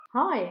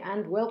Hi,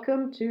 and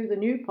welcome to the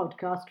new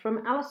podcast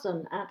from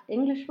Alison at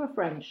English for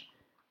French,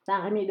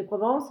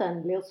 Saint-Rémy-de-Provence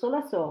and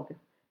l'Île-sur-la-Sorgue.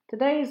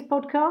 Today's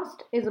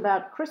podcast is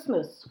about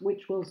Christmas,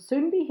 which will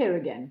soon be here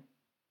again.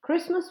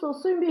 Christmas will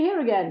soon be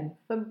here again.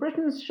 For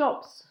Britain's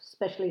shops,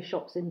 especially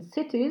shops in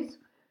cities,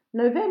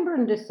 November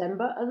and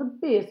December are the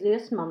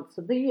busiest months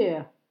of the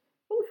year.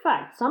 In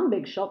fact, some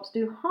big shops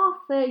do half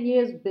their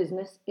year's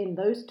business in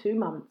those 2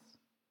 months.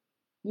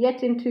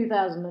 Yet in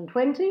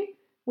 2020,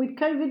 with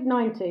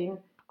COVID-19,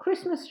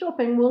 Christmas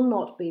shopping will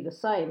not be the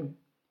same.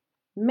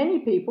 Many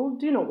people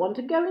do not want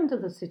to go into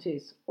the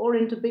cities or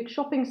into big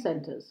shopping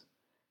centres.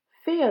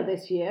 Fear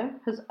this year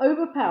has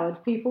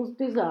overpowered people's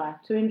desire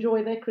to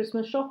enjoy their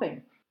Christmas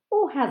shopping.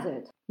 Or has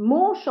it?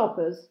 More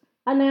shoppers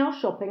are now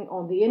shopping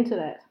on the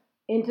internet.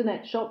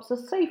 Internet shops are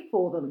safe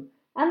for them,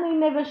 and they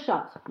never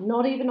shut,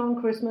 not even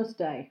on Christmas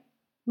Day.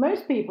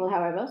 Most people,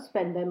 however,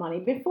 spend their money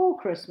before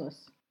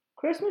Christmas.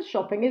 Christmas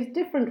shopping is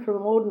different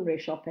from ordinary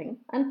shopping,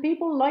 and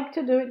people like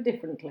to do it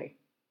differently.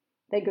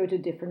 They go to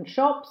different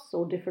shops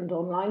or different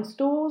online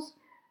stores,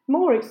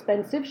 more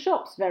expensive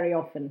shops very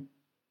often.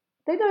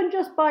 They don't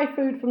just buy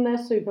food from their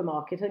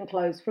supermarket and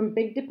clothes from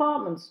big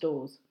department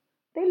stores.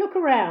 They look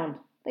around,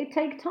 they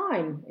take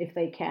time, if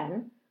they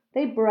can,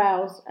 they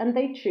browse and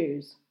they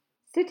choose.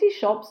 City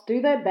shops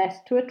do their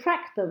best to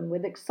attract them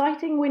with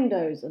exciting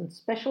windows and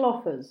special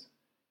offers.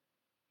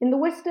 In the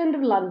West End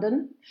of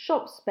London,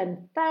 shops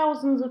spend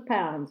thousands of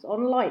pounds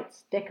on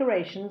lights,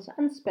 decorations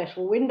and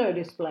special window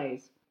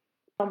displays.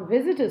 Some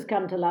visitors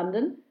come to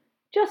London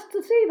just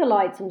to see the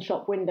lights and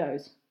shop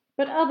windows,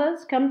 but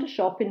others come to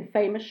shop in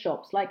famous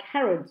shops like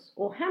Harrods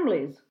or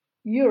Hamleys,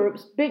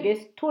 Europe's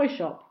biggest toy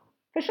shop.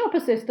 For shop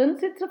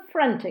assistants, it's a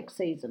frantic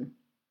season.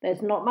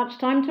 There's not much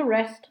time to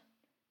rest,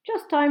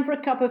 just time for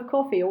a cup of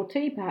coffee or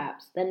tea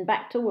perhaps, then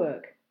back to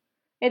work.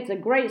 It's a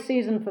great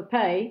season for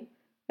pay.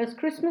 As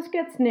Christmas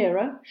gets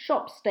nearer,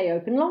 shops stay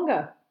open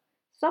longer,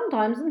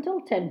 sometimes until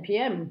 10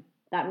 p.m.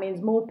 That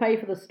means more pay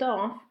for the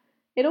staff.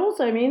 It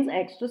also means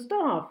extra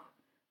staff.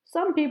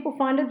 Some people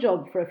find a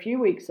job for a few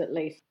weeks at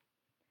least.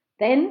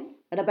 Then,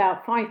 at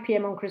about 5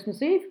 p.m. on Christmas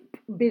Eve,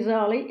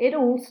 bizarrely, it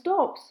all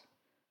stops.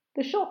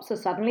 The shops are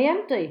suddenly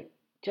empty.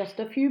 Just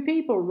a few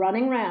people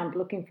running round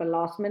looking for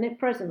last-minute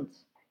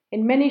presents.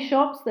 In many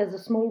shops, there's a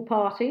small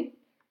party,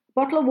 a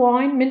bottle of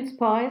wine, mince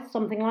pies,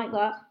 something like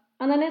that,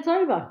 and then it's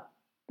over.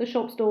 The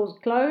shop doors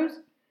close,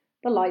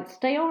 the lights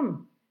stay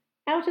on.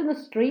 Out in the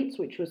streets,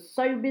 which was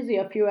so busy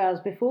a few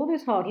hours before,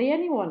 there's hardly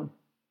anyone.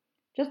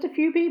 Just a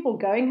few people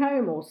going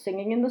home or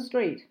singing in the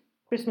street.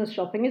 Christmas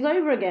shopping is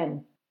over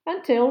again,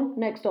 until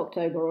next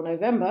October or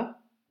November,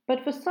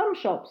 but for some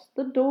shops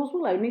the doors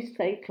will only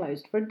stay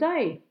closed for a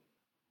day.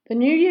 The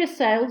New Year's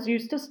sales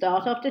used to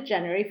start after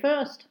January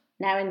 1st.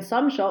 Now in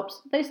some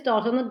shops they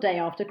start on the day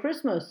after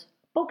Christmas,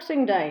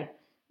 Boxing Day,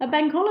 a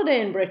bank holiday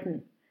in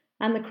Britain,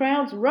 and the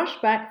crowds rush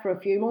back for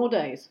a few more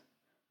days.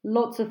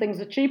 Lots of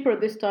things are cheaper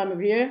at this time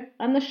of year,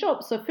 and the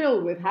shops are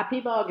filled with happy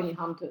bargain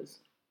hunters.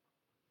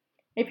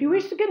 If you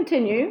wish to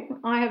continue,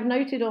 I have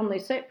noted on the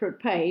separate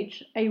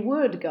page a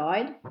word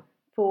guide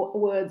for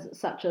words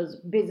such as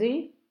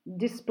busy,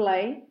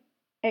 display,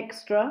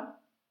 extra,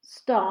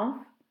 staff,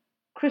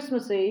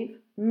 Christmas Eve,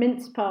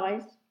 mince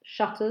pies,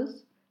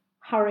 shutters,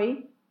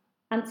 hurry,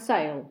 and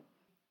sale.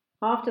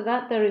 After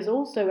that, there is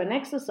also an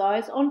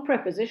exercise on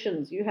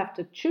prepositions. You have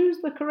to choose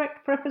the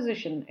correct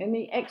preposition in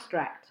the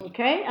extract.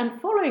 Okay,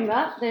 and following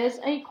that, there's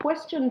a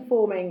question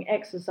forming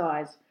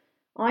exercise.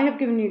 I have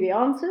given you the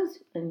answers,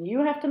 and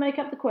you have to make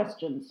up the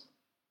questions.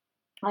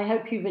 I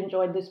hope you've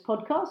enjoyed this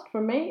podcast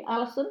from me,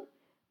 Alison,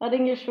 at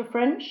English for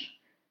French.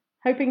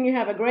 Hoping you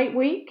have a great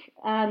week,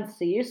 and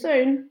see you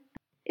soon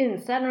in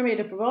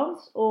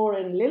Saint-Rémy-de-Provence or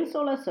in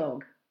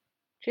l'Île-sur-la-Sorgue.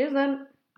 Cheers then.